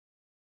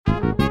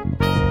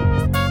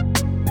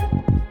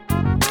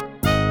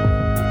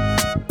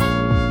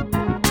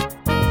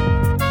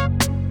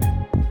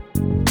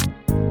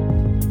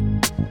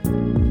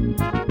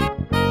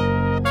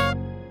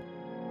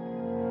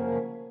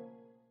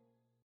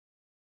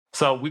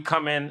So we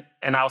come in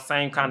our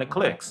same kind of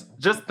cliques.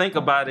 Just think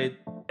about it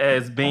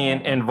as being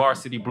in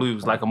Varsity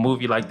Blues, like a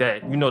movie like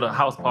that. You know, the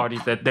house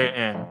parties that they're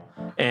in.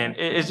 And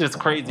it's just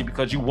crazy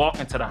because you walk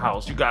into the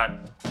house, you got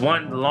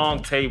one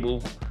long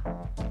table,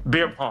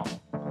 beer pong.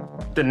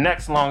 The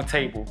next long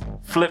table,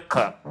 flip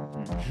cup.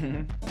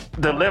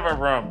 The living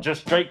room,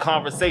 just straight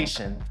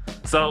conversation.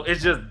 So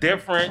it's just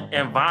different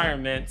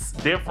environments,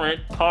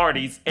 different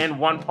parties in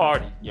one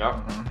party. Yep.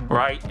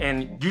 Right?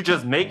 And you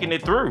just making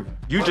it through.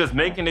 You just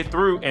making it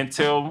through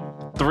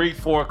until 3,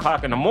 4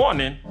 o'clock in the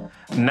morning.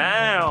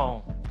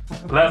 Now,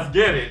 let's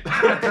get it.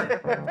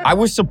 I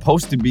was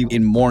supposed to be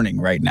in mourning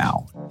right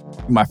now.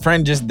 My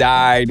friend just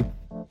died,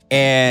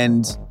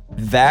 and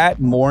that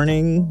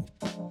morning,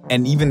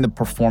 and even the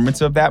performance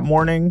of that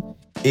morning,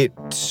 it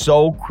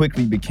so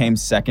quickly became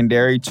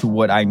secondary to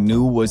what I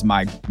knew was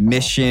my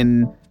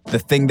mission, the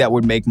thing that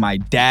would make my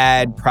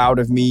dad proud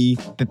of me,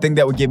 the thing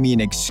that would give me an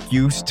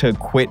excuse to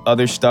quit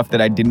other stuff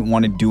that I didn't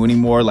want to do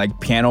anymore, like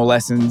piano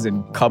lessons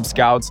and Cub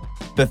Scouts,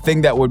 the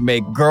thing that would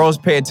make girls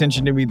pay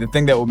attention to me, the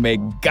thing that would make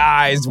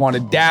guys want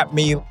to dap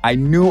me. I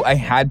knew I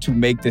had to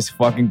make this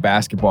fucking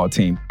basketball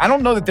team. I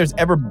don't know that there's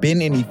ever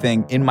been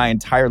anything in my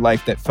entire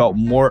life that felt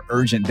more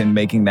urgent than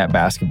making that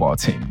basketball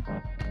team.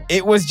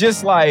 It was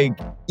just like,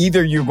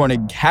 either you're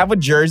going to have a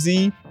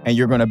jersey and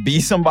you're going to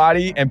be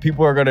somebody and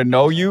people are going to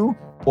know you,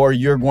 or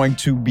you're going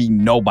to be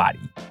nobody.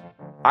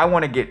 I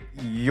want to get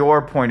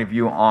your point of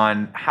view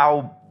on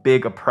how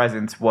big a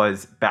presence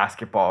was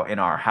basketball in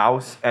our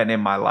house and in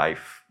my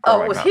life.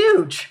 Oh, it was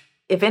huge.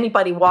 If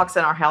anybody walks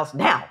in our house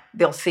now,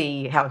 they'll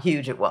see how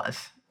huge it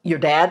was. Your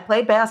dad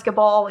played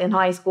basketball in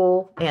high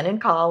school and in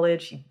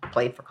college. He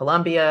played for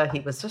Columbia. He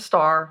was a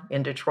star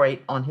in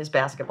Detroit on his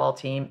basketball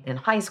team in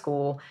high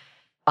school.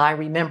 I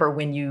remember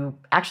when you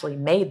actually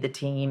made the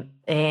team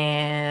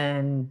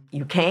and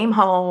you came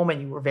home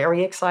and you were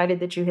very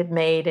excited that you had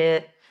made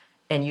it.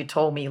 And you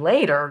told me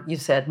later, you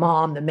said,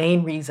 Mom, the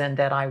main reason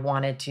that I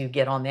wanted to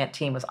get on that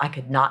team was I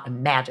could not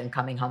imagine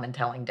coming home and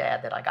telling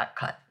Dad that I got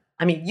cut.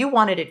 I mean, you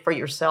wanted it for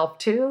yourself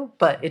too,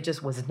 but it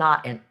just was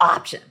not an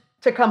option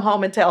to come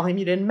home and tell him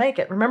you didn't make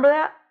it. Remember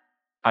that?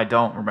 I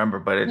don't remember,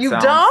 but it You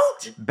sounds...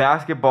 don't?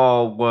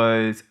 Basketball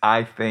was,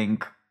 I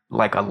think,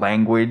 like a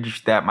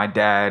language that my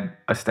dad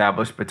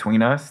established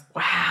between us.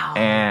 Wow.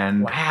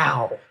 And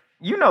wow.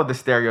 You know the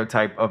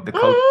stereotype of the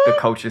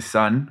coach's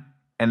son,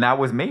 and that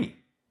was me.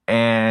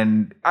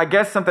 And I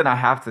guess something I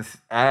have to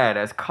add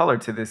as color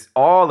to this,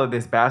 all of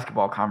this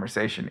basketball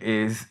conversation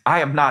is I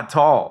am not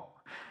tall.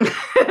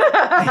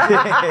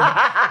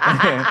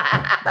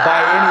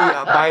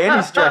 by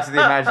any stretch of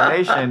the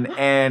imagination,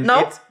 and it's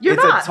not.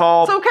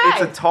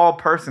 It's a tall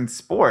person's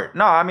sport.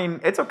 No, I mean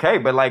it's okay,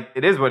 but like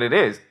it is what it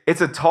is. It's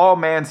a tall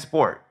man's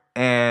sport,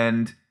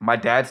 and my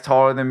dad's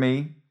taller than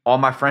me. All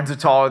my friends are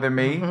taller than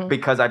me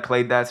because I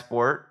played that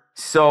sport.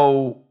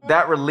 So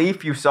that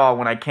relief you saw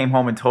when I came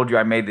home and told you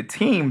I made the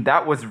team,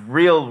 that was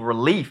real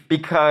relief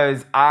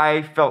because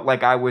I felt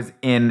like I was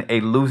in a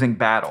losing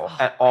battle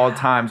at all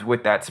times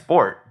with that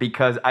sport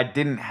because I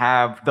didn't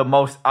have the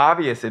most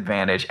obvious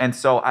advantage. And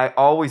so I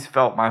always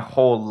felt my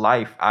whole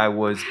life I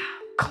was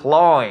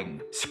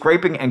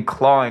scraping and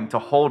clawing to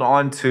hold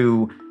on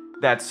to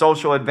that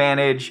social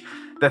advantage,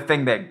 the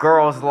thing that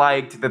girls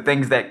liked, the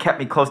things that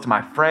kept me close to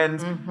my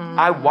friends.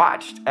 I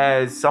watched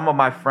as some of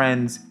my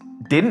friends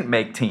didn't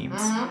make teams.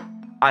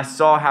 I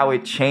saw how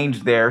it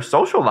changed their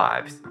social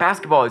lives.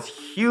 Basketball is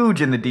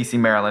huge in the DC,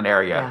 Maryland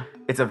area.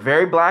 Yeah. It's a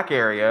very black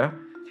area.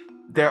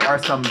 There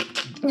are some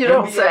you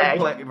don't say.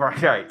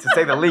 Right, to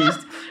say the least.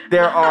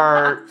 There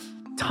are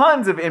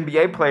tons of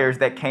NBA players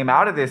that came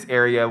out of this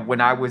area when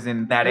I was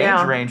in that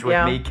age range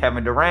with me,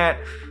 Kevin Durant,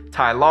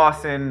 Ty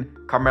Lawson,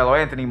 Carmelo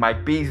Anthony,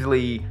 Mike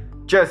Beasley,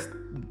 just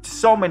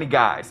so many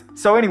guys.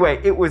 So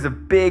anyway, it was a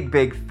big,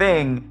 big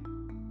thing.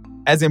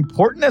 As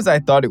important as I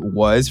thought it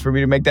was for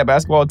me to make that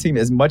basketball team,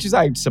 as much as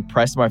I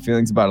suppressed my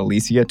feelings about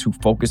Alicia to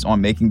focus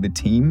on making the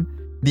team,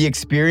 the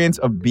experience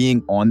of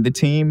being on the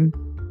team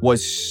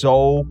was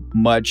so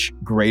much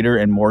greater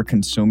and more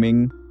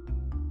consuming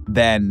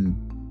than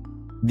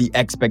the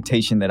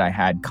expectation that I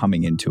had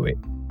coming into it.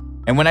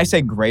 And when I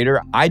say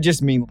greater, I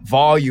just mean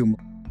volume.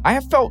 I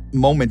have felt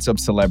moments of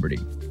celebrity.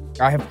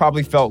 I have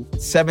probably felt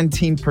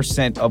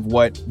 17% of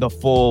what the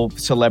full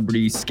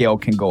celebrity scale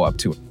can go up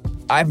to.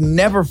 I've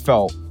never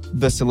felt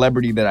the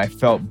celebrity that I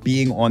felt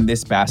being on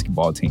this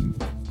basketball team.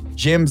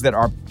 Gyms that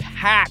are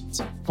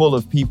packed full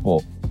of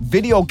people.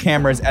 Video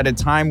cameras at a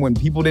time when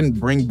people didn't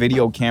bring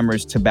video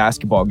cameras to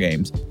basketball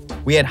games.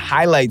 We had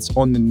highlights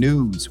on the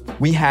news.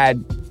 We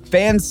had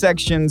fan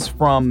sections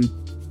from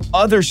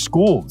other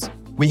schools.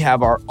 We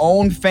have our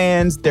own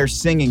fans. They're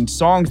singing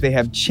songs. They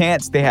have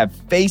chants. They have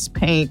face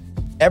paint.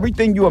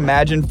 Everything you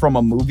imagine from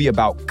a movie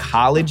about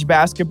college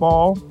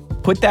basketball,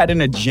 put that in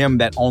a gym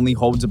that only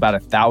holds about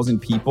 1,000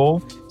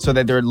 people so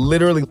that they're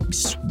literally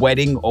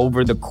sweating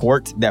over the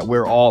court that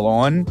we're all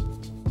on.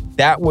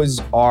 That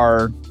was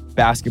our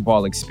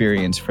basketball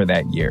experience for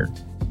that year.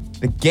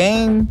 The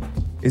game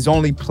is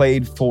only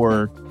played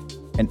for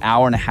an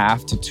hour and a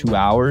half to 2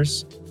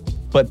 hours,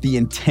 but the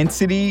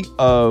intensity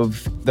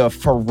of the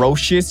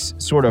ferocious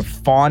sort of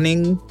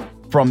fawning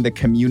from the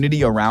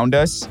community around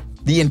us,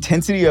 the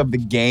intensity of the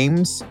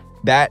games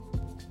that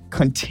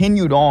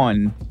continued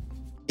on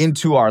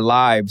into our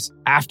lives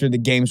after the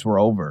games were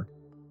over.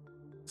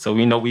 So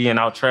we know we in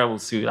our travel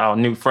suit, our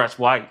new fresh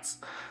whites.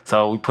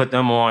 So we put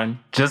them on,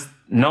 just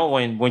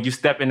knowing when you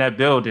step in that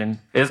building,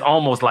 it's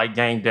almost like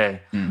game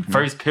day. Mm-hmm.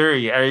 First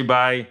period,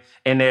 everybody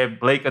in their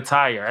Blake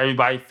attire,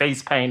 everybody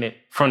face painted.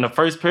 From the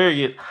first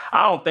period,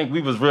 I don't think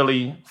we was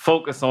really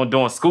focused on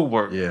doing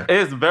schoolwork. Yeah.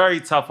 It's very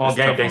tough on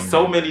game day.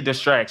 So many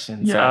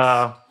distractions.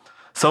 Yes.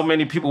 So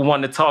many people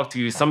wanting to talk to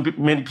you.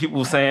 Many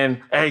people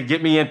saying, hey,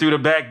 get me in through the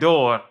back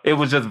door. It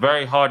was just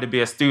very hard to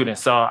be a student.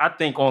 So I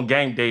think on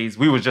game days,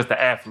 we was just an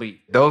athlete.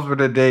 Those were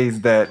the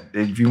days that,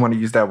 if you want to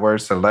use that word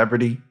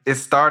celebrity, it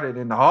started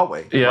in the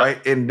hallway,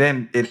 right? And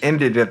then it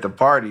ended at the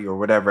party or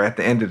whatever at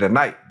the end of the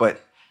night. But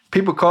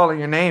people calling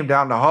your name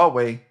down the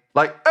hallway,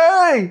 like,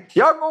 hey,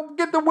 y'all gonna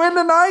get the win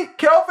tonight?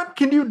 Kelvin,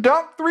 can you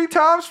dunk 3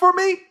 times for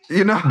me?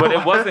 You know? But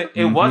it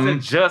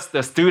wasn't just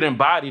the student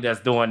body that's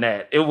doing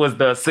that. It was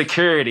the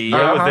security. It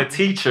was the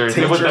teachers.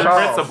 It was the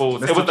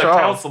principals. It was the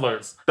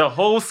counselors. The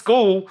whole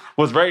school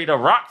was ready to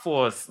rock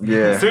for us. Yeah.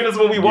 As soon as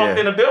when we walked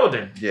in the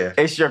building. Yeah.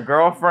 It's your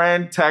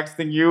girlfriend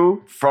texting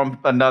you from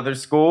another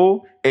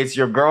school. It's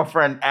your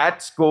girlfriend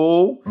at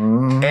school.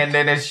 Mm-hmm. And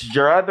then it's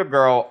your other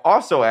girl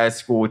also at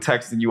school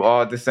texting you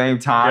all at the same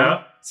time.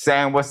 Yeah.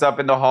 Saying what's up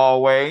in the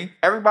hallway.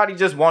 Everybody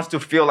just wants to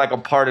feel like a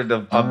part of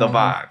the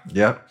vibe.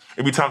 Yep.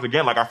 It'd be times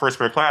again, like our first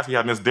period class, we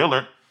had Miss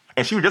Dillard,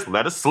 and she would just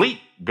let us sleep,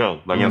 go.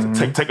 Like, you know,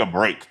 take a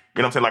break.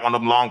 You know what I'm saying? Like on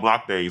them long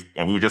block days,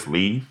 and we would just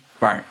leave.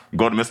 Right.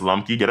 Go to Miss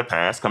Lumpke, get a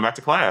pass, come back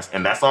to class.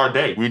 And that's our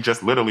day. We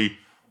just literally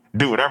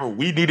do whatever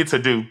we needed to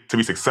do to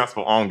be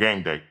successful on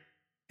game day.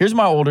 Here's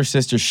my older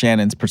sister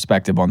Shannon's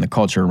perspective on the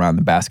culture around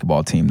the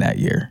basketball team that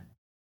year.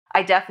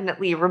 I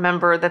definitely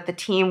remember that the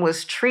team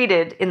was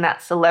treated in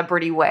that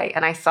celebrity way.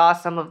 And I saw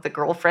some of the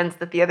girlfriends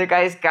that the other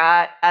guys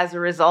got as a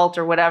result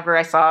or whatever.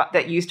 I saw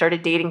that you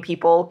started dating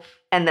people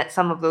and that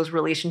some of those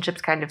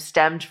relationships kind of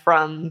stemmed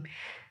from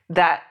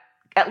that,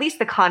 at least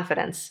the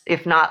confidence.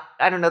 If not,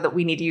 I don't know that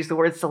we need to use the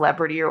word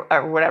celebrity or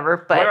whatever.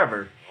 But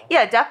whatever.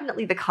 Yeah,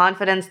 definitely the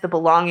confidence, the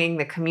belonging,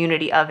 the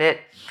community of it.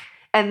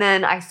 And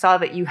then I saw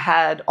that you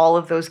had all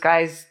of those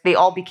guys, they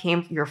all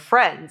became your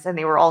friends and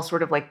they were all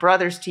sort of like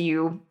brothers to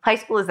you. High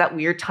school is that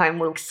weird time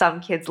where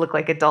some kids look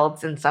like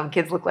adults and some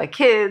kids look like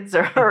kids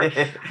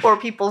or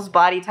people's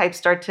body types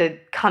start to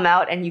come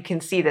out and you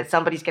can see that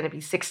somebody's going to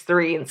be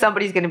 6'3" and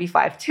somebody's going to be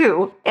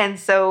 5'2". And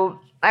so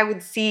I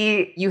would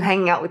see you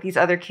hanging out with these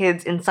other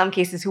kids, in some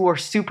cases who were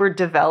super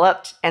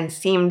developed and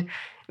seemed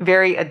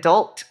very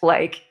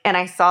adult-like, and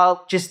I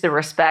saw just the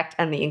respect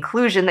and the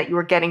inclusion that you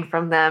were getting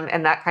from them,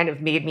 and that kind of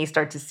made me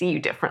start to see you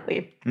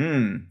differently.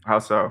 How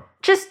so?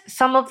 Just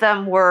some of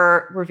them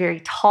were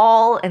very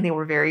tall, and they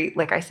were very,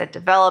 like I said,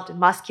 developed and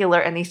muscular,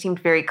 and they seemed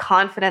very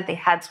confident. They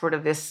had sort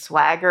of this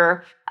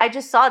swagger. I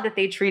just saw that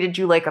they treated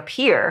you like a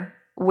peer,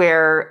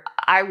 where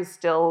I was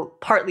still,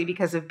 partly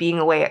because of being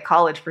away at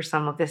college for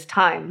some of this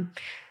time,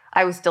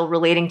 I was still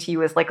relating to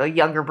you as like a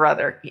younger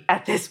brother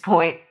at this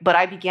point, but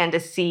I began to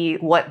see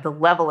what the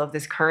level of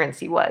this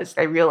currency was.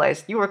 I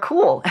realized you were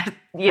cool,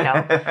 you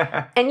know,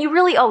 and you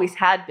really always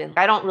had been.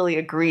 I don't really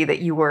agree that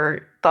you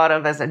were thought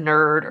of as a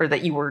nerd or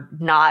that you were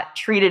not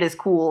treated as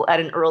cool at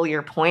an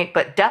earlier point,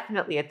 but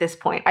definitely at this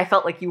point, I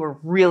felt like you were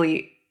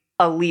really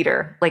a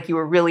leader, like you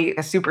were really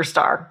a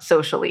superstar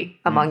socially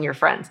among your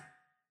friends.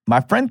 My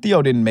friend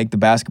Theo didn't make the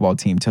basketball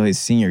team till his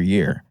senior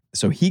year.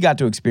 So he got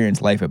to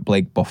experience life at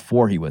Blake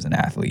before he was an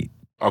athlete.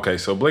 Okay,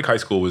 so Blake High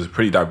School was a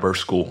pretty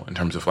diverse school in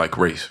terms of like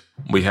race.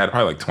 We had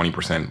probably like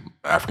 20%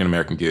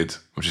 African-American kids,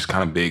 which is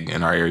kind of big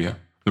in our area.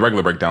 The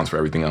regular breakdowns for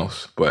everything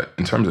else. But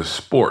in terms of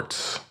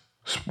sports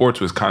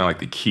was kind of like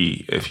the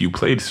key. If you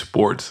played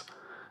sports,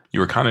 you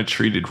were kind of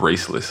treated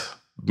raceless.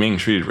 Being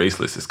treated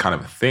raceless is kind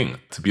of a thing.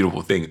 It's a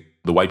beautiful thing.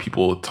 The white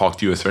people talk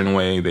to you a certain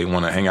way. They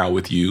want to hang out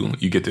with you.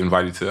 You get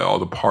invited to all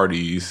the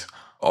parties,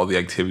 all the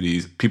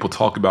activities. People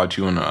talk about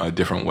you in a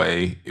different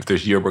way. If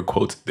there's yearbook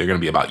quotes, they're going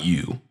to be about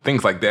you.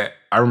 Things like that.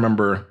 I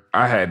remember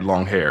I had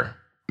long hair,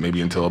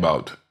 maybe until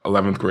about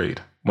 11th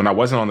grade. When I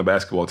wasn't on the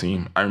basketball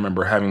team, I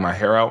remember having my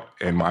hair out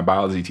and my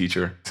biology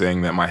teacher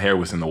saying that my hair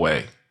was in the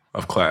way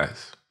of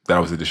class, that I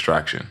was a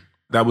distraction.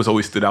 That was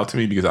always stood out to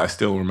me because I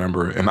still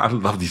remember, and I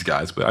love these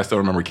guys, but I still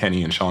remember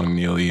Kenny and Sean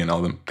McNeely and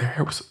all them. Their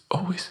hair was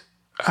always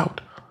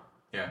out.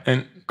 Yeah.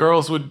 And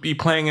girls would be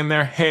playing in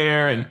their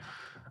hair and,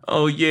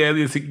 oh yeah,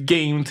 there's a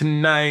game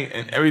tonight,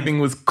 and everything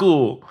was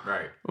cool.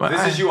 Right. But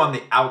this is you on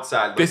the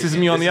outside. This is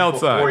me on the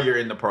outside. Before you're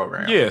in the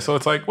program. Yeah, so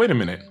it's like, wait a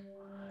minute.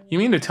 You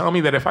mean to tell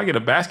me that if I get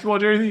a basketball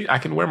jersey, I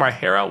can wear my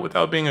hair out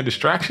without being a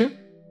distraction?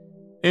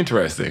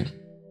 Interesting.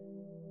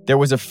 There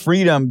was a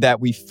freedom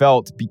that we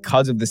felt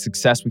because of the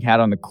success we had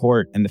on the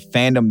court and the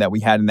fandom that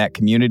we had in that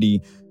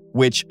community,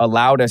 which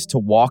allowed us to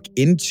walk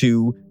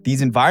into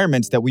these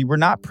environments that we were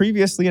not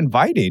previously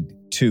invited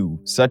to,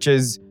 such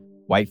as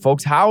white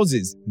folks'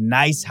 houses,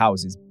 nice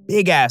houses,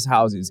 big-ass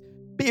houses,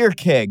 beer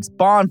kegs,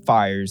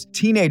 bonfires,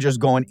 teenagers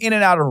going in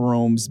and out of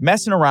rooms,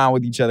 messing around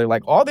with each other.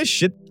 Like all this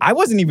shit I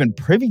wasn't even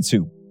privy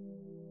to.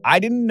 I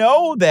didn't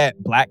know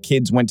that black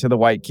kids went to the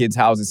white kids'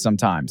 houses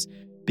sometimes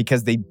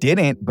because they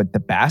didn't, but the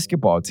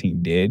basketball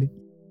team did.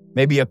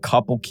 Maybe a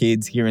couple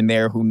kids here and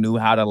there who knew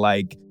how to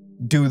like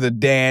do the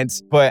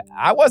dance, but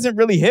I wasn't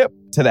really hip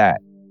to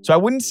that. So I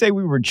wouldn't say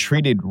we were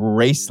treated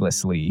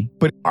racelessly,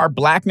 but our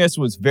blackness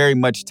was very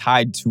much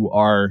tied to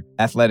our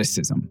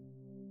athleticism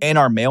and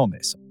our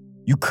maleness.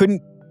 You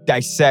couldn't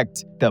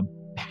dissect the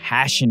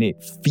passionate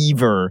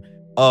fever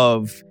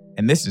of,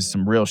 and this is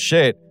some real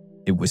shit,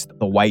 it was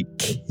the white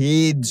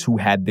kids who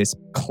had this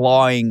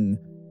clawing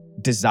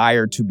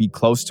desire to be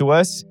close to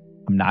us.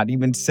 I'm not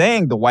even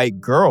saying the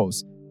white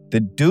girls, the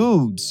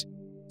dudes.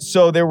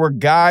 So there were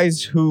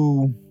guys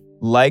who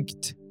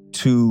liked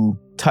to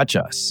touch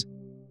us.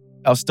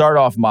 I'll start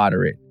off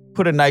moderate.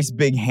 Put a nice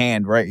big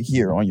hand right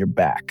here on your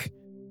back.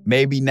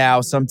 Maybe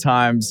now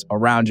sometimes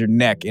around your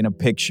neck in a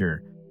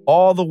picture.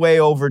 All the way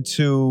over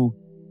to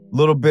a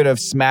little bit of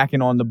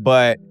smacking on the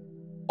butt.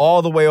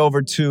 All the way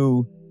over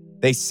to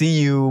they see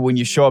you when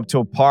you show up to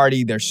a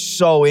party. They're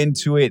so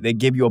into it. They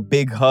give you a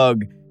big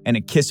hug and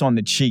a kiss on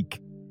the cheek.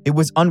 It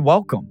was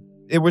unwelcome.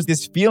 It was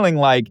this feeling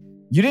like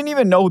you didn't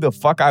even know who the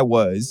fuck I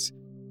was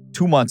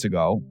 2 months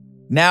ago.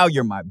 Now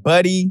you're my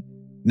buddy.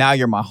 Now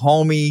you're my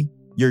homie.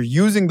 You're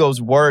using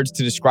those words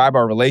to describe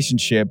our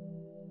relationship.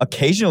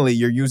 Occasionally,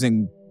 you're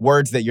using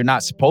words that you're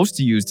not supposed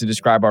to use to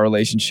describe our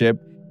relationship.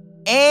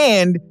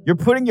 And you're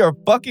putting your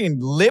fucking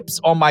lips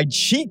on my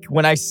cheek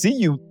when I see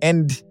you.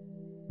 And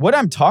what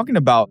I'm talking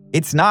about,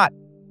 it's not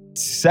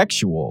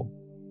sexual.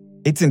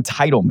 It's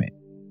entitlement.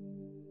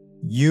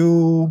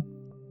 You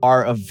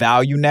are of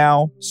value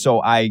now,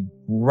 so I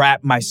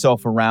wrap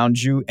myself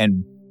around you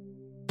and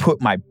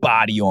put my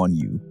body on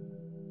you.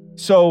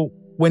 So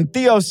when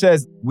Theo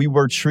says we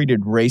were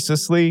treated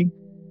racistly,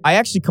 I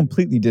actually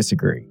completely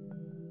disagree.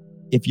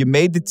 If you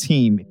made the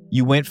team,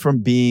 you went from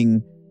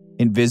being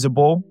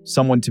invisible,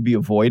 someone to be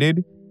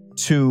avoided,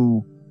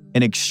 to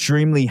an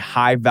extremely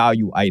high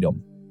value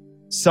item.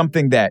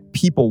 Something that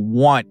people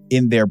want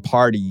in their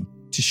party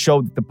to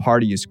show that the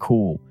party is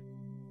cool.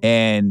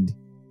 And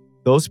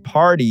those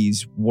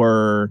parties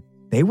were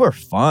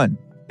fun.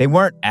 They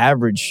weren't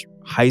average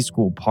high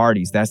school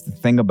parties. That's the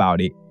thing about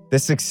it. The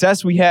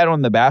success we had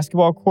on the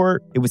basketball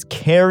court, it was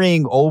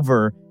carrying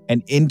over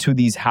and into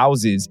these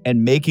houses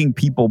and making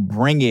people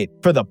bring it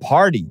for the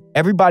party.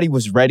 Everybody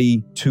was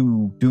ready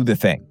to do the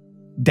thing.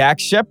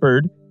 Dax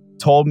Shepard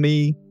told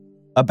me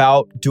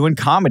about doing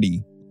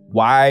comedy,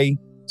 why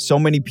so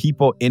many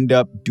people end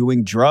up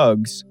doing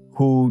drugs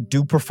who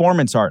do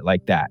performance art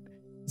like that.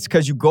 It's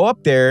because you go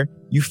up there,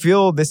 you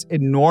feel this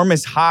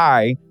enormous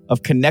high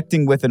of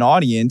connecting with an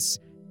audience.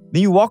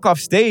 Then you walk off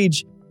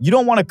stage, you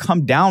don't want to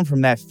come down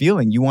from that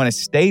feeling. You want to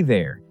stay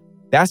there.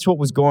 That's what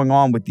was going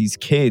on with these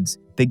kids.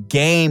 The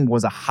game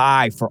was a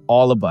high for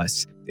all of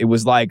us. It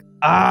was like,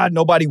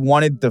 nobody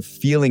wanted the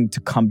feeling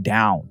to come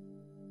down.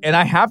 And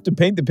I have to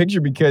paint the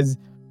picture because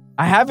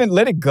I haven't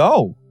let it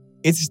go.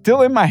 It's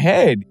still in my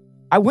head.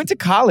 I went to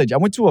college. I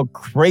went to a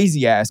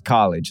crazy ass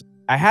college.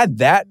 I had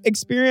that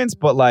experience,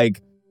 but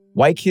like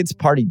white kids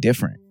party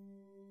different.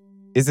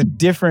 It's a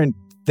different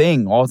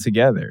thing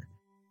altogether.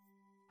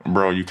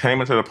 Bro, you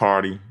came into the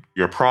party.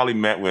 You're probably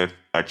met with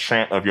a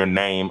chant of your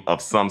name of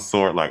some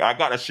sort. Like, I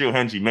got a shield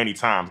Henji many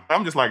times.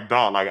 I'm just like,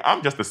 dog, like,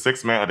 I'm just the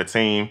sixth man of the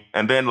team.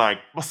 And then, like,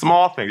 a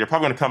small thing. You're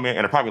probably going to come in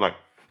and they're probably like,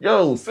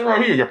 yo, sit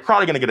right here. You're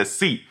probably going to get a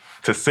seat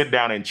to sit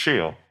down and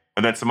chill.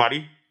 And then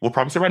somebody will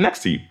probably sit right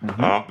next to you.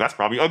 Mm-hmm. That's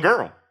probably a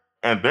girl.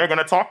 And they're going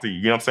to talk to you.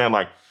 You know what I'm saying?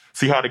 Like,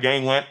 see how the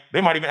game went?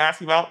 They might even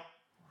ask you about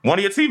one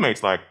of your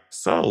teammates. Like,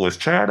 so is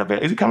Chad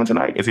available? Is he coming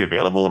tonight? Is he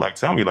available? Like,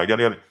 tell me. Like,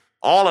 yada.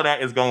 All of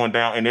that is going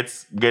down, and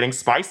it's getting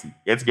spicy.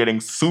 It's getting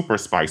super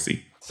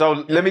spicy.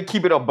 So let me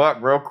keep it a buck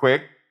real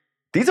quick.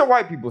 These are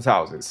white people's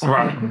houses.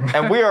 Right.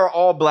 And we are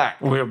all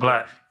black. We're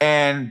black.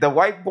 And the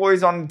white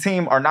boys on the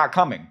team are not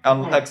coming,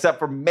 except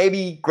for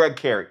maybe Greg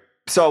Carey.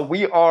 So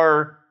we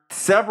are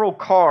several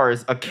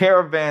cars, a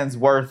caravan's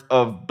worth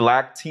of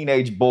black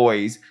teenage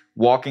boys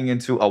walking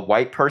into a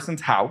white person's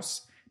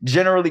house,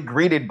 generally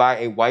greeted by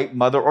a white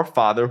mother or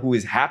father who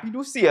is happy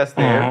to see us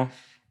there. Mm-hmm.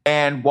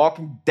 And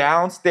walking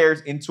downstairs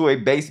into a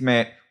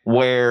basement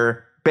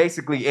where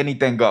basically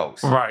anything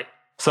goes. Right.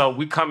 So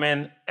we come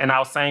in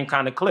our same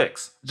kind of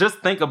cliques. Just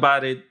think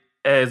about it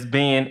as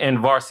being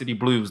in Varsity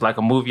Blues, like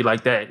a movie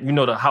like that. You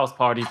know, the house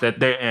parties that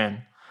they're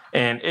in.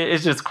 And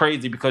it's just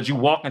crazy because you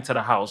walk into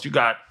the house, you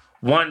got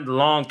one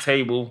long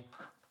table,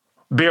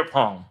 beer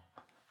pong.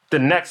 The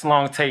next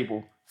long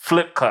table,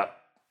 flip cup.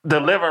 The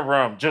living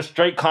room, just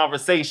straight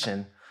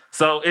conversation.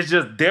 So it's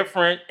just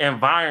different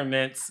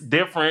environments,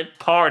 different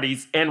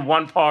parties in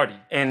one party.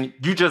 And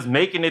you just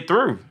making it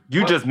through.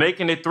 You just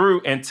making it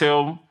through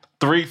until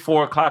 3,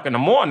 4 o'clock in the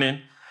morning.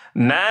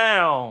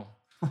 Now,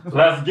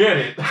 let's get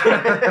it.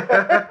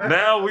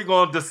 Now we're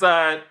going to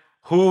decide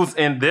who's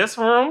in this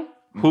room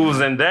Who's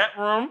in that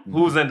room?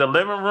 Who's in the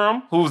living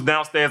room? Who's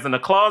downstairs in the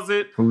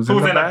closet? Who's in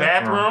the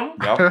bathroom?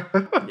 Yep.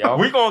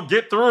 We're going to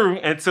get through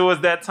until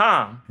it's that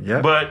time.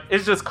 Yep. But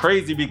it's just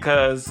crazy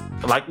because,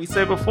 like we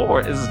said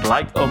before, it's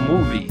like a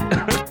movie.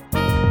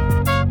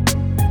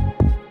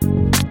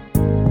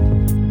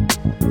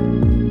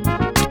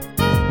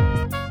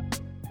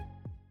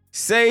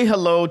 Say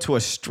hello to a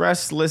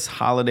stressless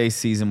holiday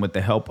season with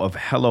the help of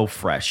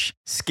HelloFresh.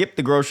 Skip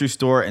the grocery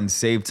store and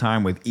save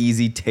time with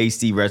easy,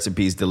 tasty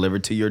recipes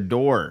delivered to your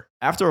door.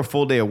 After a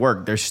full day of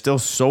work, there's still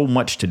so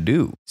much to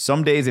do.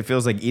 Some days it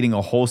feels like eating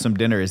a wholesome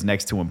dinner is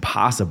next to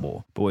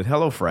impossible. But with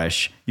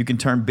HelloFresh, you can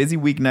turn busy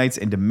weeknights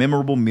into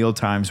memorable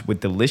mealtimes with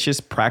delicious,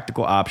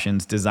 practical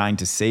options designed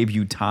to save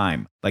you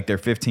time, like their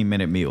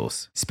 15-minute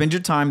meals. Spend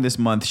your time this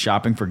month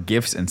shopping for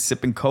gifts and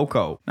sipping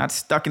cocoa, not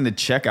stuck in the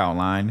checkout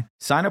line.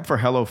 Sign up for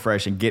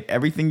HelloFresh and get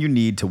everything you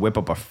need to whip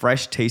up a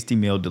fresh, tasty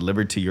meal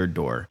delivered to your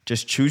door.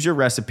 Just choose your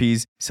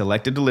recipes,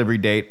 select a delivery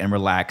date, and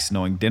relax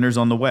knowing dinner's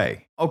on the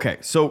way. Okay,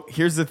 so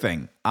here's the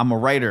thing. I'm a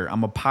writer,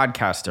 I'm a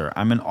podcaster,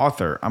 I'm an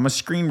author, I'm a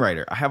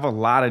screenwriter. I have a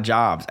lot of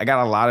jobs. I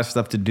got a lot of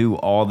stuff to do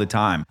all the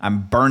time.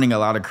 I'm burning a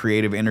lot of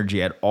creative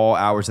energy at all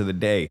hours of the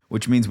day,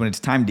 which means when it's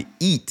time to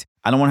eat,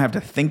 I don't want to have to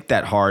think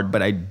that hard,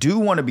 but I do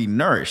want to be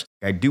nourished.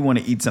 I do want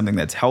to eat something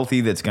that's healthy,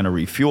 that's going to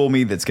refuel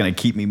me, that's going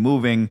to keep me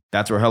moving.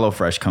 That's where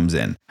HelloFresh comes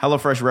in.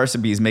 HelloFresh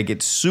recipes make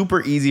it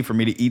super easy for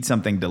me to eat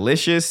something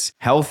delicious,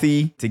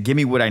 healthy, to give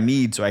me what I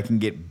need so I can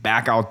get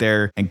back out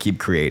there and keep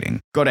creating.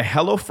 Go to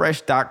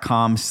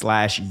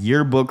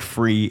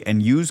HelloFresh.com/yearbookfree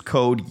and use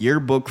code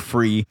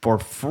yearbookfree for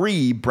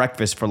free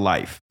breakfast for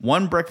life.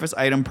 One breakfast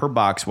item per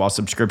box while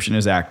subscription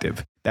is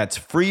active. That's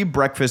free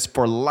breakfast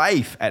for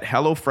life at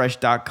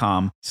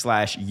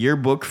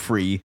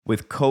HelloFresh.com/yearbookfree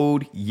with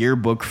code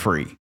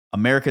yearbookfree.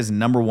 America's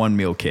 #1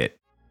 meal kit.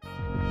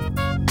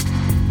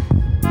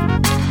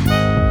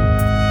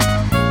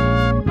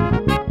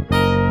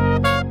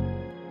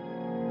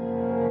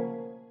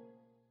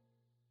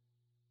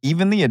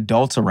 Even the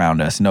adults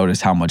around us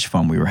noticed how much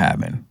fun we were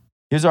having.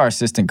 Here's our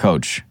assistant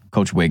coach,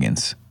 Coach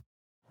Wiggins.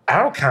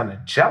 I was kind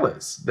of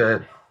jealous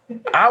that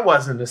I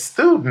wasn't a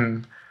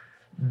student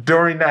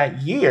during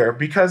that year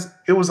because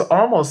it was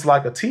almost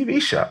like a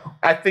TV show.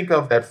 I think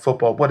of that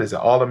football, what is it,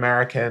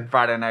 All-American?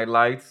 Friday Night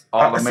Lights,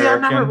 All-American. See, I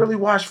never really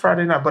watched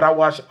Friday Night, but I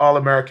watched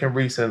All-American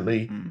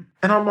recently.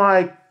 And I'm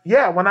like,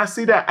 yeah, when I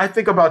see that, I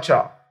think about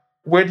y'all.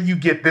 Where do you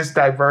get this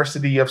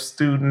diversity of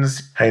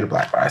students? Hey, the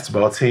black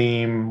basketball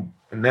team,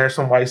 and there's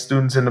some white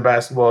students in the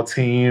basketball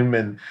team,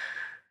 and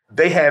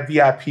they have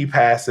VIP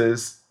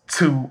passes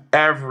to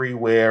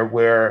everywhere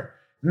where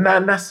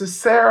not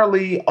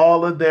necessarily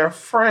all of their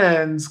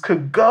friends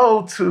could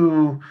go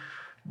to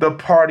the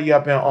party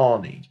up in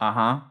Olney.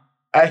 I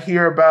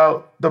hear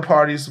about the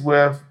parties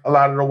with a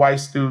lot of the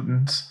white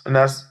students, and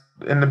that's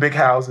in the big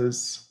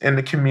houses in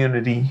the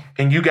community.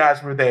 And you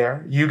guys were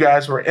there. You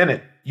guys were in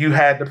it. You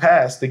had the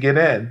pass to get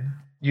in.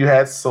 You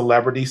had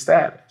celebrity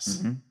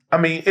status. I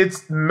mean,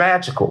 it's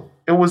magical.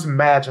 It was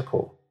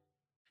magical.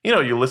 You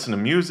know, you listen to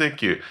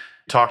music, you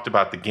talked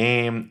about the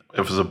game. If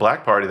it was a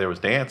black party, there was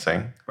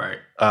dancing. Right.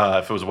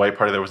 If it was a white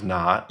party, there was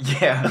not.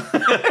 Yeah.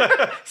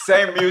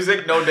 Same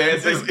music, no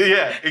dancing.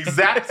 Yeah,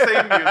 exact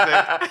same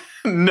music,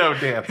 no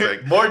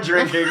dancing. More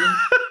drinking,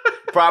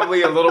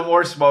 probably a little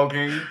more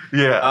smoking.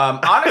 Yeah.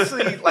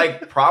 Honestly,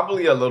 like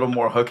probably a little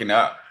more hooking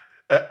up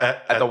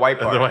at the white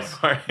parties. The white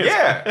parties.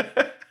 Yeah.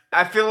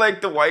 I feel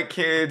like the white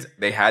kids,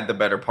 they had the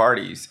better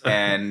parties.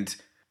 And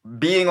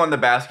being on the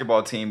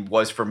basketball team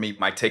was, for me,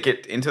 my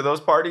ticket into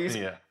those parties.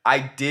 Yeah. I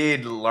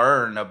did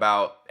learn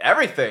about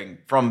everything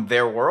from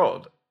their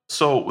world.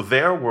 So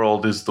their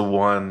world is the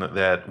one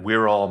that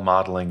we're all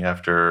modeling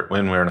after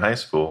when we were in high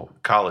school,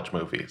 college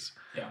movies.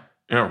 Yeah.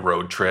 You know,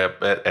 Road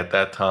Trip at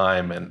that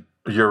time, and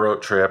Euro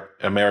Trip,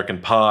 American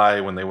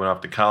Pie when they went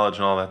off to college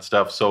and all that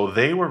stuff. So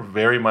they were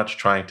very much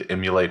trying to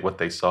emulate what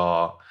they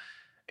saw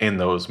in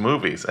those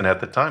movies. And at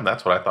the time,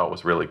 that's what I thought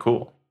was really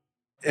cool.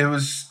 It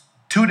was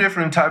two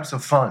different types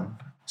of fun.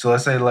 So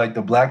let's say like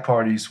the black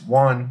parties,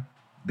 one,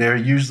 they're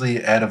usually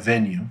at a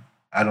venue.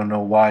 I don't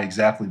know why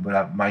exactly,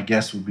 but my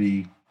guess would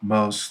be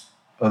most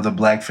of the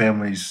black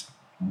families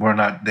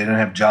they didn't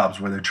have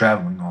jobs where they're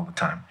traveling all the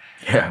time.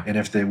 Yeah. And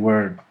if they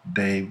were,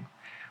 they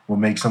will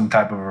make some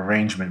type of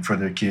arrangement for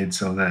their kid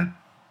so that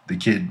the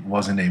kid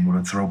wasn't able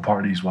to throw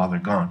parties while they're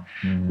gone,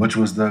 which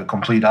was the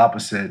complete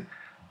opposite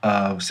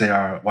of, say,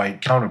 our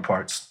white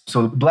counterparts.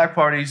 So the black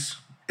parties,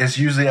 it's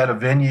usually at a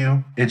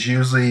venue. It's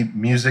usually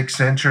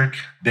music-centric,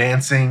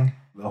 dancing,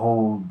 the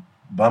whole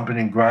bumping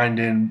and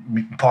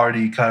grinding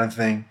party kind of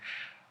thing,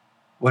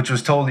 which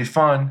was totally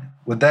fun.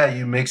 With that,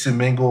 you mix and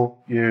mingle.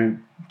 You're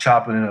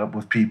chopping it up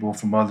with people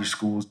from other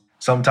schools.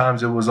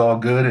 Sometimes it was all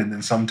good, and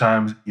then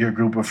sometimes your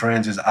group of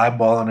friends is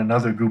eyeballing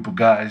another group of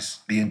guys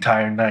the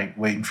entire night,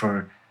 waiting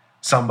for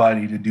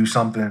somebody to do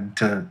something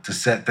to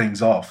set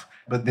things off.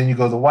 But then you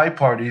go to the white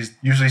parties,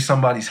 usually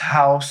somebody's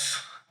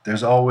house.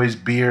 There's always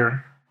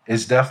beer.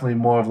 It's definitely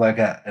more of like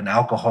an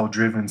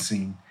alcohol-driven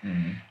scene.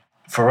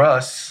 For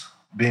us,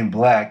 being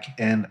black,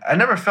 and I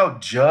never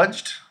felt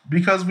judged,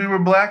 because we were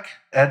black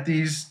at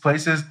these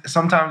places.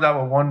 Sometimes I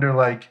would wonder,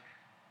 like,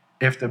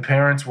 if the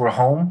parents were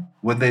home,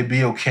 would they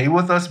be okay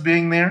with us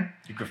being there?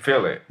 You could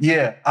feel it.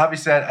 Yeah,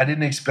 obviously I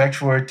didn't expect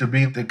for it to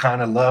be the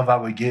kind of love I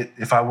would get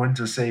if I went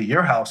to, say,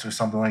 your house or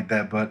something like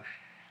that. But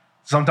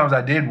sometimes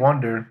I did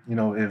wonder,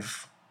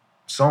 if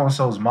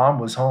so-and-so's mom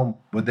was home,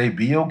 would they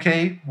be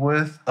okay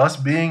with us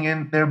being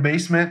in their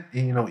basement,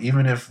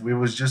 even if it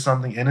was just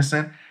something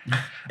innocent?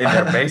 In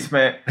their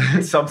basement,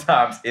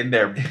 sometimes in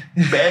their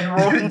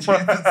bedroom. Some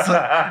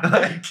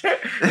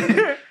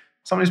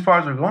of these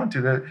parties we're going to,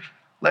 they're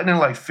letting in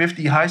like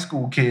 50 high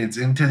school kids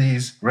into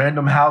these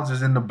random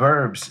houses in the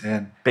burbs.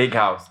 And big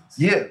houses.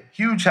 Yeah,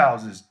 huge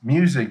houses,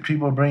 music,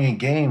 people are bringing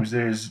games,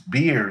 there's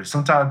beer.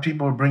 Sometimes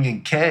people are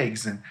bringing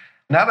kegs. And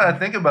now that I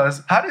think about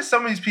it, how did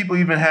some of these people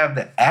even have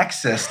the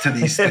access to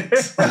these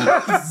things?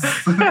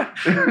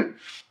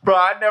 Bro,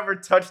 I never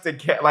touched a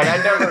keg. Like, I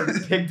never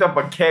picked up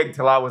a keg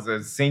till I was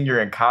a senior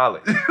in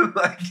college.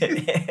 like,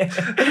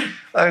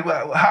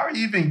 how are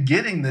you even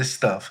getting this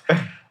stuff?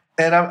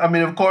 And I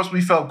mean, of course,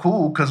 we felt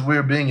cool because we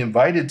were being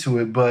invited to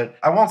it. But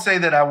I won't say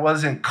that I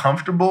wasn't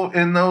comfortable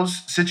in those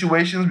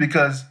situations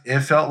because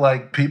it felt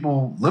like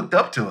people looked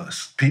up to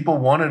us. People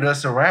wanted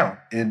us around.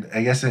 And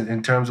I guess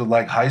in terms of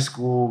like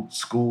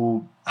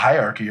school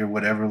hierarchy or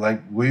whatever,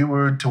 like we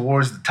were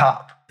towards the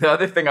top. The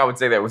other thing I would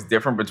say that was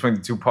different between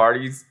the two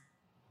parties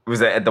was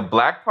that at the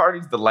black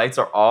parties, the lights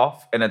are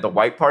off, and at the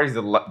white parties,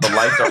 the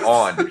lights are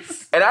on.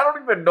 And I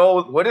don't even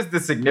know what is the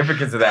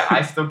significance of that.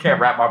 I still can't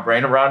wrap my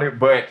brain around it,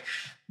 but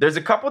there's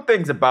a couple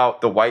things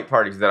about the white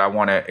parties that I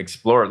want to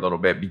explore a little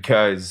bit,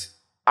 because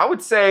I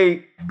would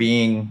say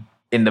being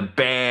in the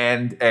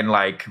band and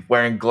like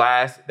wearing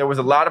glass, there was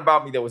a lot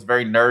about me that was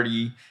very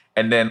nerdy.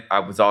 And then I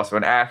was also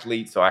an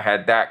athlete, so I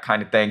had that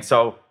kind of thing.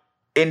 So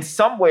in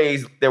some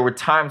ways, there were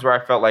times where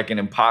I felt like an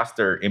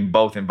imposter in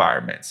both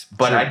environments,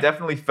 but sure. I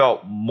definitely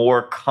felt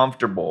more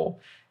comfortable,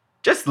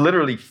 just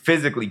literally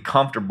physically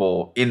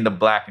comfortable in the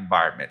black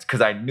environments because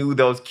I knew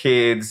those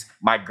kids.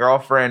 My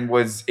girlfriend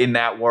was in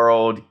that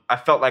world. I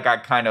felt like I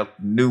kind of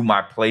knew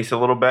my place a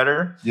little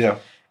better. Yeah.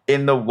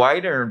 In the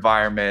whiter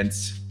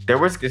environments, there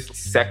was this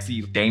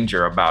sexy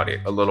danger about it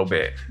a little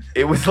bit.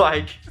 It was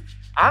like,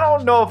 I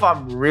don't know if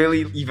I'm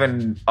really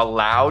even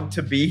allowed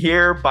to be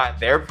here by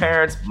their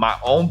parents, my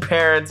own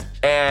parents.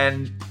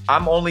 And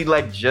I'm only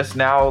like just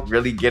now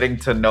really getting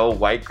to know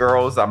white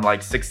girls. I'm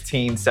like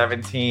 16,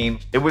 17.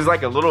 It was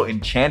like a little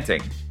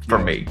enchanting for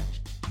me.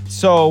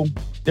 So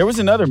there was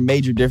another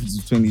major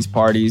difference between these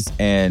parties,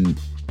 and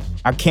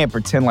I can't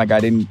pretend like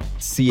I didn't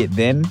see it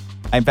then.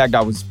 In fact,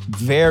 I was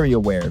very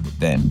aware of it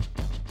then.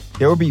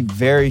 There would be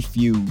very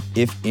few,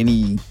 if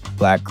any,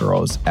 black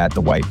girls at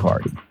the white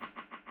party.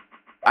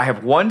 I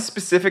have one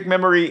specific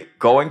memory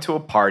going to a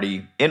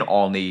party in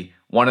Olney,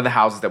 one of the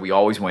houses that we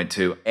always went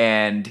to,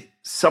 and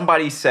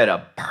somebody said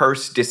a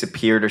purse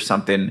disappeared or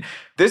something.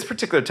 This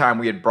particular time,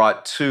 we had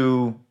brought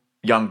two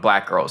young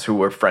black girls who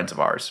were friends of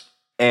ours,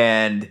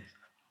 and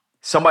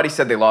somebody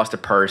said they lost a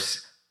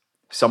purse.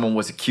 Someone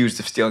was accused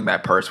of stealing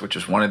that purse, which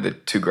was one of the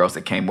two girls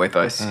that came with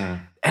us.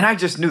 And I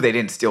just knew they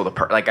didn't steal the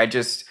purse. Like,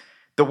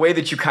 the way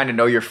that you kind of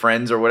know your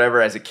friends or whatever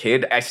as a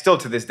kid, I still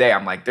to this day,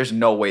 I'm like, there's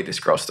no way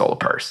this girl stole a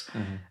purse.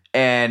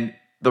 And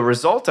the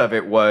result of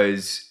it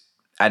was,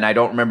 and I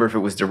don't remember if it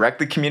was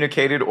directly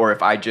communicated or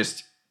if I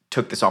just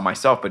took this on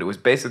myself, but it was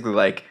basically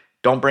like,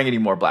 don't bring any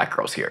more black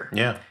girls here.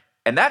 Yeah.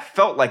 And that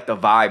felt like the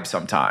vibe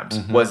sometimes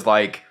was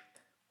like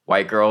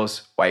white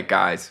girls, white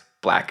guys,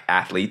 black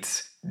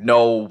athletes,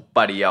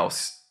 nobody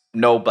else,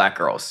 no black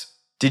girls.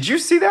 Did you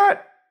see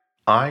that?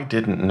 I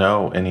didn't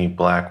know any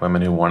black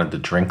women who wanted to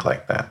drink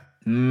like that.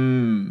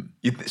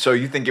 So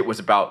you think it was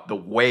about the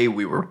way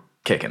we were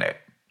kicking it?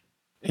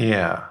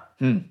 Yeah.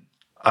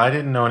 I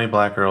didn't know any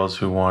black girls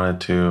who wanted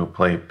to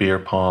play beer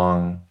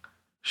pong,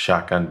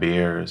 shotgun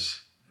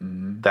beers,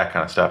 that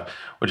kind of stuff,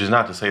 which is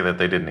not to say that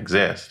they didn't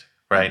exist,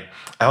 right?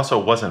 I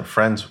also wasn't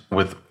friends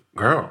with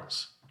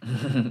girls.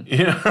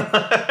 You know?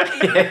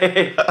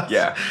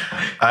 Yeah.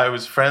 I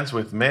was friends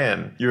with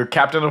men. You were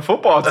captain of the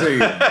football team.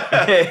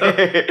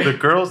 The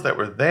girls that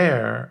were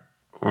there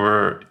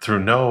were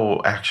through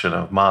no action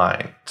of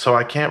mine. So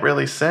I can't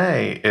really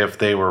say if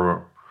they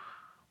were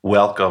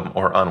welcome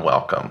or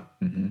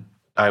unwelcome.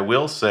 I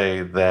will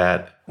say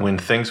that when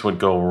things would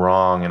go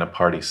wrong in a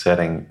party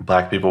setting,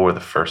 black people were the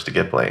first to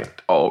get blamed.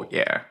 Oh,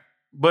 yeah.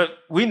 But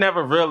we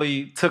never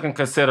really took in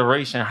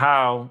consideration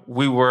how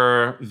we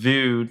were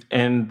viewed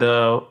in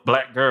the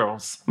black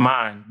girls'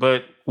 mind.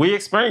 But we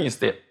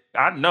experienced it.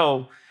 I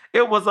know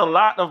it was a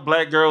lot of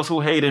black girls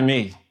who hated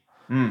me.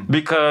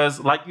 Because,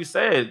 like you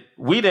said,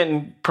 we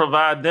didn't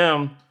provide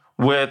them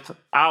with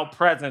our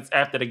presence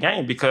after the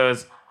game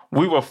because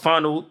we were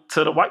funneled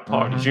to the white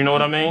parties. You know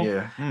what I mean?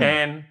 Yeah.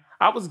 And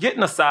I was getting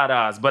the side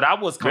eyes, but I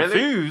was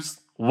confused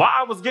why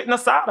I was getting the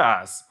side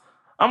eyes.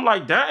 I'm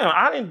like, damn,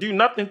 I didn't do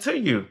nothing to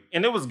you.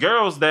 And it was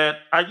girls that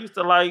I used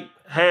to like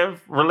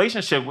have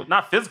relationship with,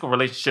 not physical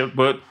relationship,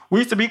 but we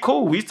used to be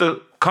cool. We used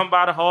to come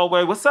by the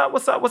hallway, what's up,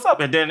 what's up, what's up?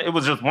 And then it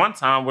was just one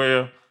time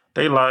where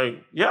they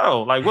like,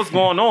 yo, like, what's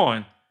going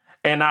on?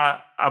 And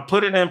I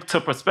put it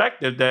into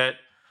perspective that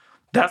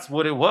that's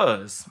what it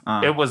was.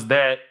 It was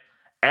that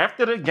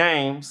after the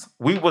games,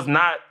 we was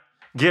not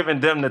giving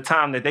them the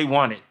time that they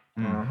wanted.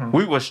 Mm-hmm.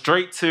 We were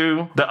straight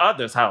to the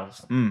other's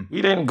house.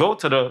 We didn't go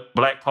to the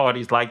black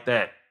parties like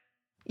that.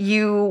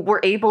 You were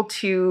able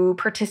to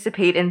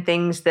participate in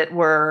things that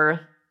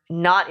were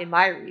not in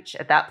my reach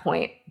at that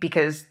point,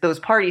 because those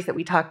parties that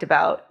we talked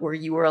about where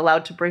you were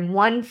allowed to bring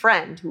one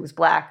friend who was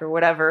black or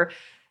whatever,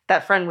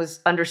 that friend was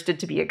understood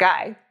to be a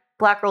guy.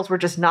 Black girls were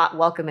just not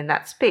welcome in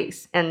that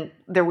space. And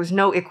there was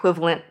no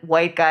equivalent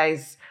white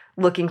guys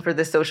looking for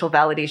the social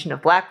validation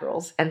of black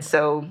girls. And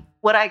so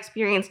what I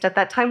experienced at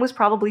that time was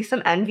probably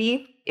some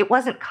envy. It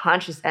wasn't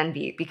conscious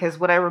envy, because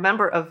what I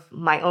remember of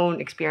my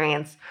own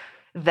experience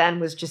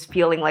then was just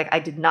feeling like I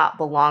did not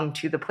belong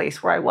to the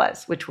place where I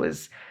was, which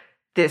was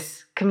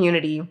this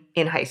community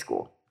in high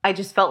school. I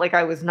just felt like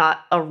I was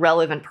not a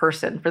relevant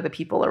person for the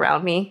people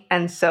around me.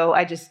 And so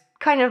I just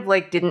kind of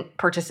like didn't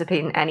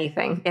participate in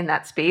anything in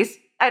that space.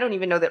 I don't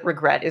even know that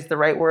regret is the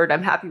right word.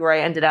 I'm happy where I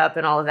ended up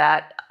and all of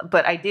that.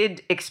 But I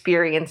did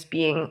experience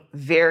being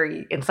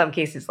very, in some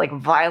cases, like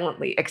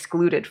violently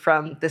excluded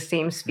from the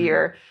same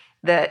sphere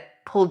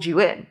that pulled you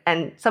in.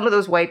 And some of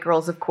those white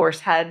girls, of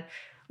course, had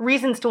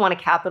reasons to want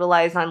to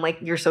capitalize on like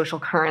your social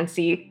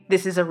currency.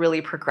 This is a really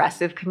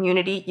progressive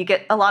community. You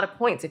get a lot of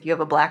points if you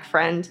have a black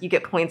friend. You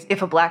get points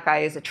if a black guy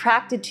is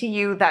attracted to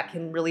you. That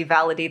can really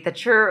validate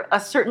that you're a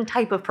certain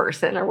type of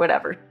person or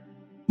whatever.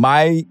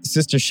 My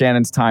sister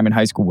Shannon's time in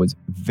high school was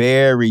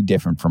very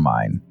different from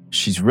mine.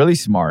 She's really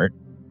smart.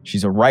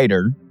 She's a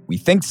writer. We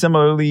think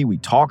similarly. We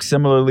talk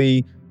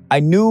similarly.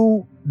 I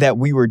knew that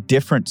we were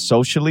different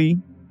socially,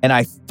 and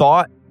I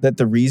thought that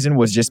the reason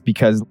was just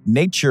because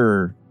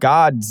nature,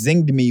 God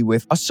zinged me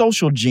with a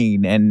social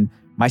gene, and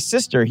my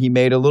sister, he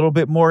made a little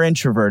bit more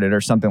introverted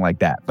or something like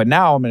that. But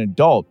now I'm an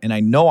adult, and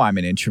I know I'm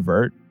an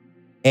introvert,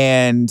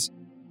 and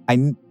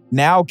I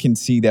now can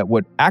see that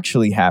what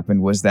actually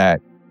happened was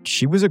that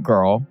she was a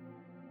girl,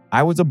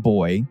 I was a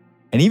boy,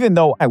 and even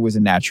though I was a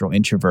natural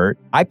introvert,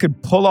 I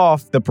could pull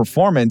off the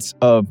performance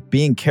of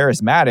being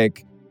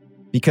charismatic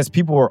because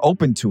people were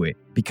open to it,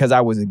 because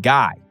I was a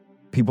guy.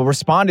 People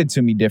responded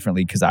to me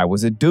differently because I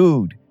was a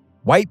dude.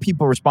 White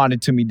people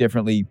responded to me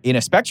differently in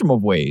a spectrum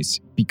of ways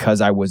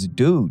because I was a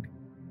dude.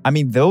 I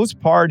mean, those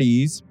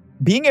parties,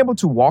 being able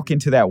to walk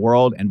into that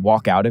world and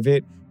walk out of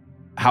it,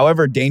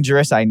 however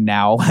dangerous I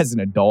now as an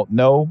adult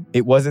know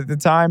it was at the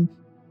time,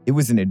 it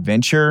was an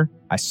adventure.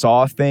 I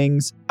saw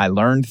things, I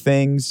learned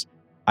things,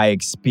 I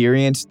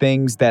experienced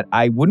things that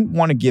I wouldn't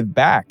want to give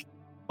back.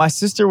 My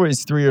sister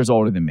was 3 years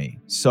older than me,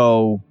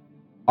 so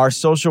our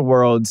social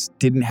worlds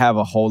didn't have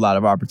a whole lot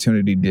of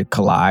opportunity to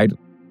collide.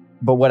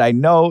 But what I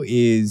know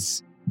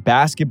is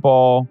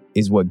basketball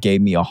is what gave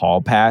me a hall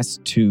pass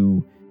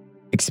to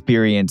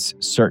experience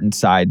certain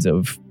sides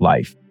of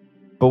life.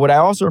 But what I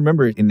also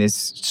remember in this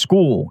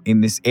school,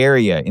 in this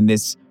area, in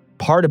this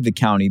part of the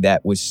county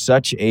that was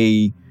such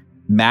a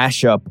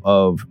mashup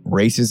of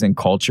races and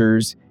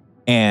cultures,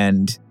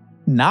 and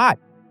not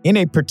in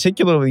a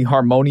particularly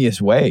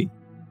harmonious way.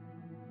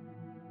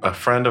 A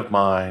friend of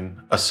mine,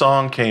 a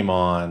song came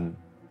on.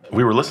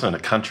 We were listening to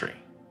country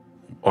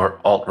or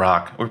alt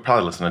rock. We were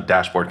probably listening to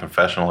Dashboard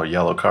Confessional or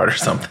Yellow Card or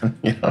something,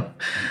 you know.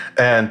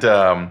 And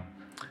a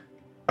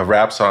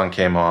rap song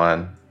came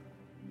on,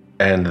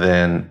 and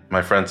then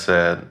my friend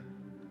said,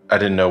 "I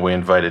didn't know we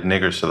invited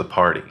niggers to the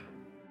party."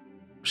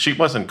 She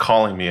wasn't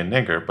calling me a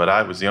nigger, but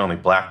I was the only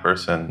black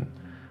person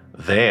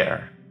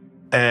there.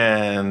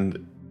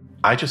 And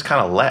I just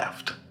kind of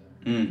left.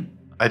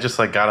 I just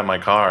like got in my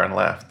car and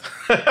left.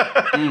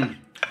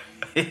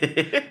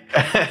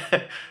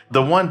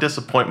 The one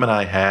disappointment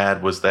I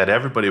had was that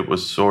everybody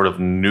was sort of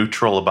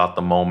neutral about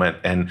the moment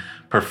and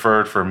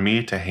preferred for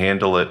me to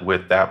handle it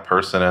with that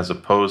person as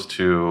opposed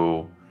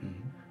to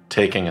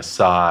taking a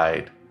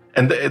side.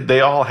 And they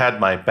all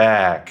had my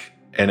back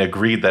and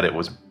agreed that it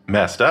was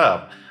messed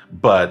up,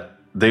 but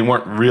they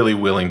weren't really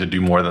willing to do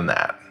more than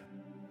that.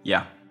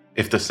 Yeah.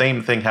 If the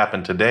same thing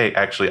happened today,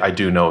 actually, I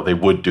do know they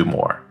would do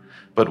more.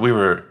 But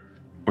we're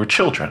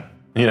children,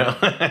 you know?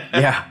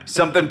 Yeah.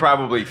 Something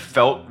probably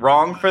felt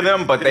wrong for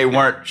them, but they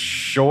weren't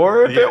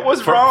sure if it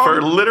was wrong.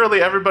 For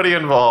literally everybody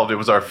involved, it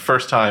was our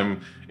first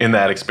time in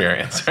that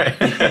experience,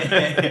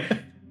 right?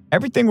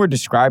 Everything we're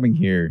describing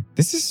here,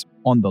 this is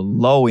on the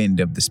low end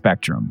of the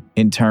spectrum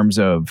in terms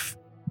of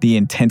the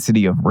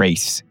intensity of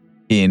race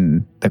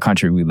in the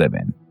country we live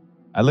in.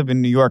 I live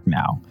in New York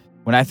now.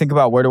 When I think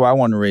about where do I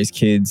want to raise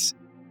kids,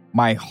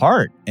 my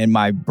heart and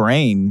my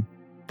brain,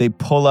 they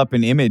pull up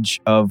an image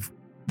of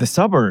the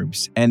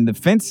suburbs and the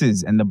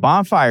fences and the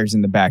bonfires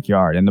in the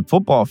backyard and the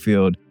football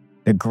field,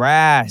 the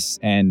grass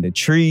and the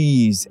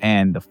trees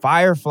and the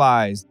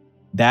fireflies.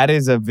 That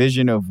is a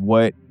vision of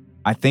what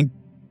I think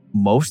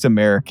most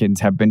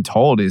Americans have been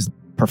told is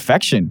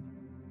perfection.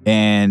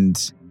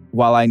 And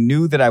while I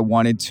knew that I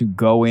wanted to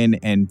go in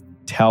and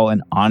tell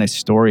an honest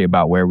story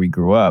about where we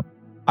grew up,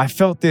 I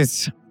felt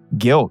this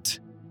guilt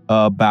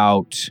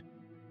about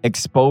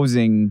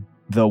exposing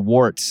the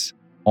warts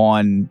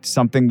on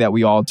something that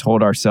we all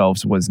told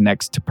ourselves was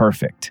next to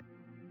perfect.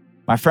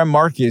 My friend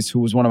Marcus, who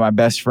was one of my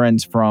best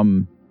friends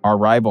from our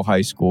rival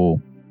high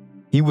school,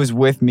 he was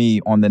with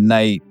me on the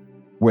night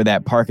where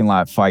that parking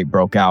lot fight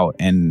broke out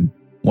and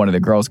one of the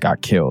girls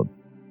got killed.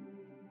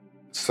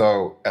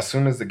 So as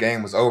soon as the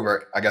game was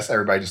over, I guess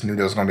everybody just knew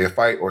there was going to be a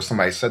fight, or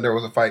somebody said there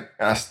was a fight.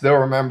 And I still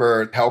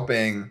remember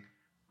helping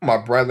my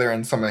brother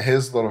and some of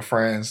his little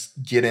friends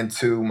get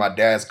into my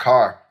dad's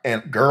car,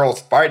 and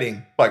girls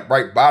fighting like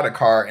right by the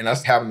car, and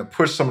us having to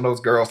push some of those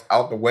girls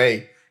out the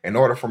way in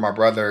order for my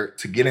brother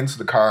to get into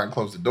the car and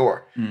close the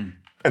door.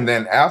 And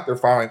then after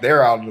finally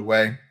they're out of the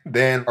way,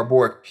 then our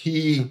boy,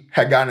 he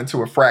had gotten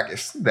into a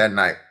fracas that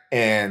night.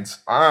 And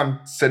I'm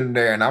sitting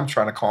there and I'm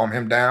trying to calm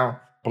him down.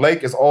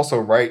 Blake is also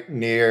right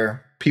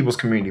near People's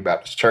Community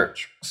Baptist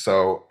Church.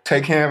 So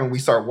take him and we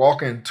start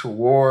walking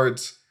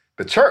towards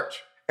the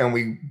church. And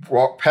we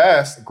walk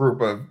past a group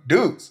of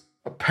dudes.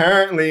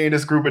 Apparently,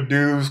 this group of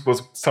dudes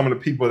was some of the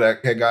people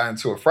that had gotten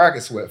into a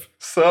fracas with.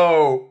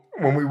 So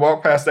when we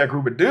walk past that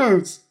group of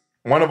dudes,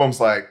 one of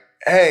them's like,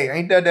 "Hey,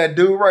 ain't that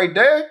dude right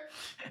there?"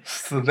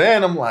 So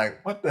then I'm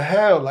like, what the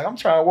hell? Like, I'm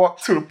trying to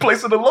walk to the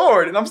place of the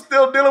Lord and I'm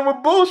still dealing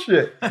with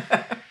bullshit.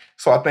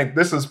 So I think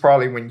this is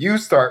probably when you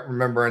start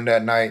remembering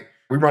that night.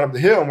 We run up the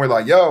hill and we're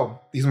like, yo,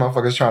 these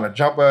motherfuckers trying to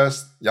jump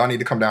us. Y'all need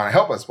to come down and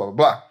help us, blah, blah,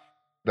 blah.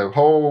 The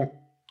whole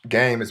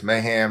game is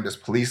mayhem. There's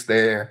police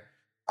there.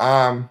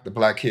 I'm the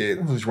black kid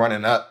who's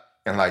running up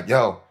and like,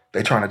 yo,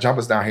 they trying to jump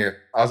us down here.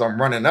 As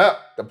I'm running up,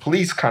 the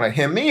police kind of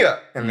hem me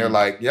up and they're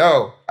like,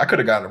 yo, I could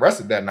have gotten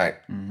arrested that night.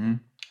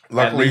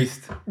 Luckily,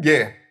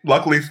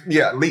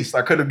 at least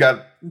I could have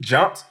got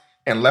jumped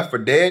and left for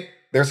dead.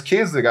 There's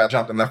kids that got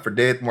jumped and left for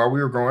dead while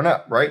we were growing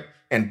up, right?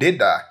 And did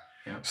die.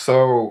 Yeah.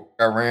 So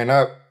I ran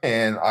up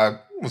and I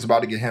was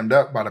about to get hemmed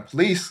up by the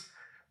police,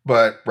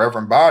 but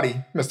Reverend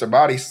Body, Mr.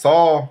 Body,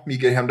 saw me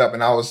get hemmed up.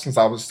 And since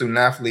I was a student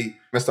athlete,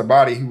 Mr.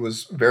 Body, who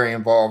was very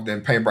involved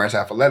in Paint Branch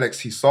athletics,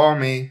 he saw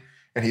me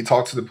and he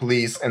talked to the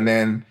police, and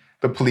then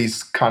the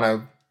police kind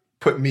of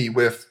put me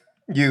with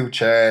you,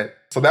 Chad.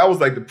 So that was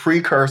like the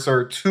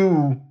precursor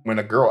to when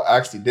a girl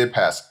actually did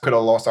pass. Could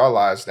have lost our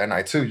lives that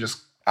night too.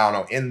 Just, I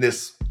don't know, in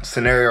this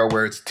scenario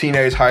where it's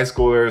teenage high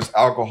schoolers,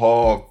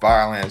 alcohol,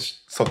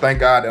 violence. So thank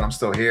God that I'm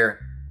still here.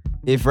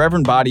 If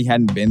Reverend Body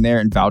hadn't been there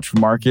and vouched for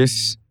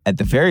Marcus, at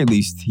the very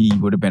least, he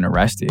would have been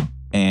arrested.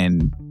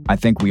 And I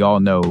think we all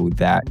know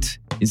that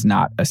is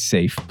not a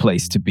safe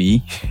place to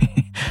be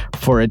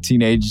for a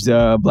teenage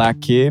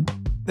black kid.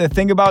 The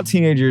thing about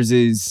teenagers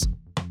is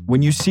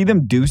when you see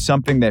them do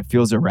something that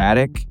feels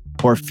erratic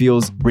or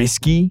feels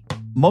risky,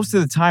 most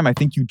of the time, I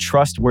think you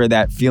trust where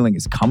that feeling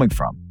is coming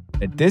from.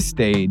 At this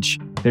stage,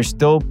 they're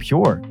still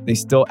pure. They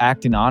still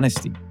act in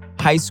honesty.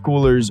 High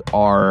schoolers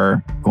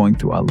are going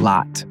through a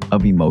lot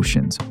of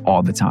emotions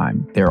all the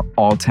time. They're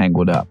all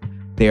tangled up.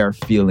 They are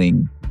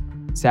feeling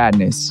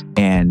sadness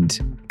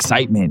and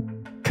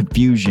excitement,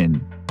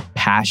 confusion,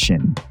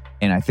 passion,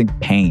 and I think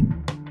pain.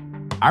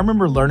 I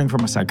remember learning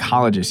from a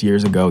psychologist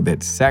years ago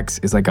that sex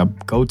is like a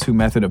go-to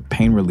method of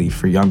pain relief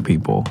for young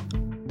people.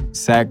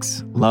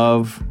 Sex,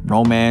 love,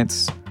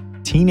 romance,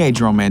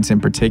 teenage romance in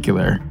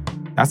particular,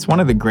 that's one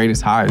of the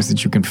greatest highs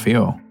that you can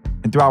feel.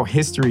 And throughout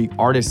history,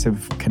 artists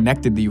have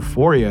connected the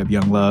euphoria of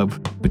young love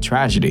with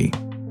tragedy.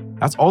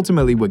 That's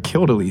ultimately what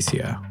killed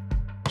Alicia.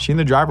 She and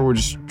the driver were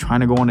just trying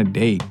to go on a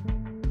date.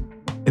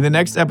 In the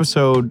next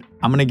episode,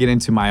 I'm going to get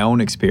into my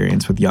own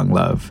experience with young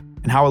love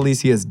and how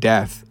Alicia's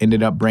death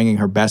ended up bringing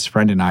her best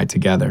friend and I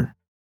together.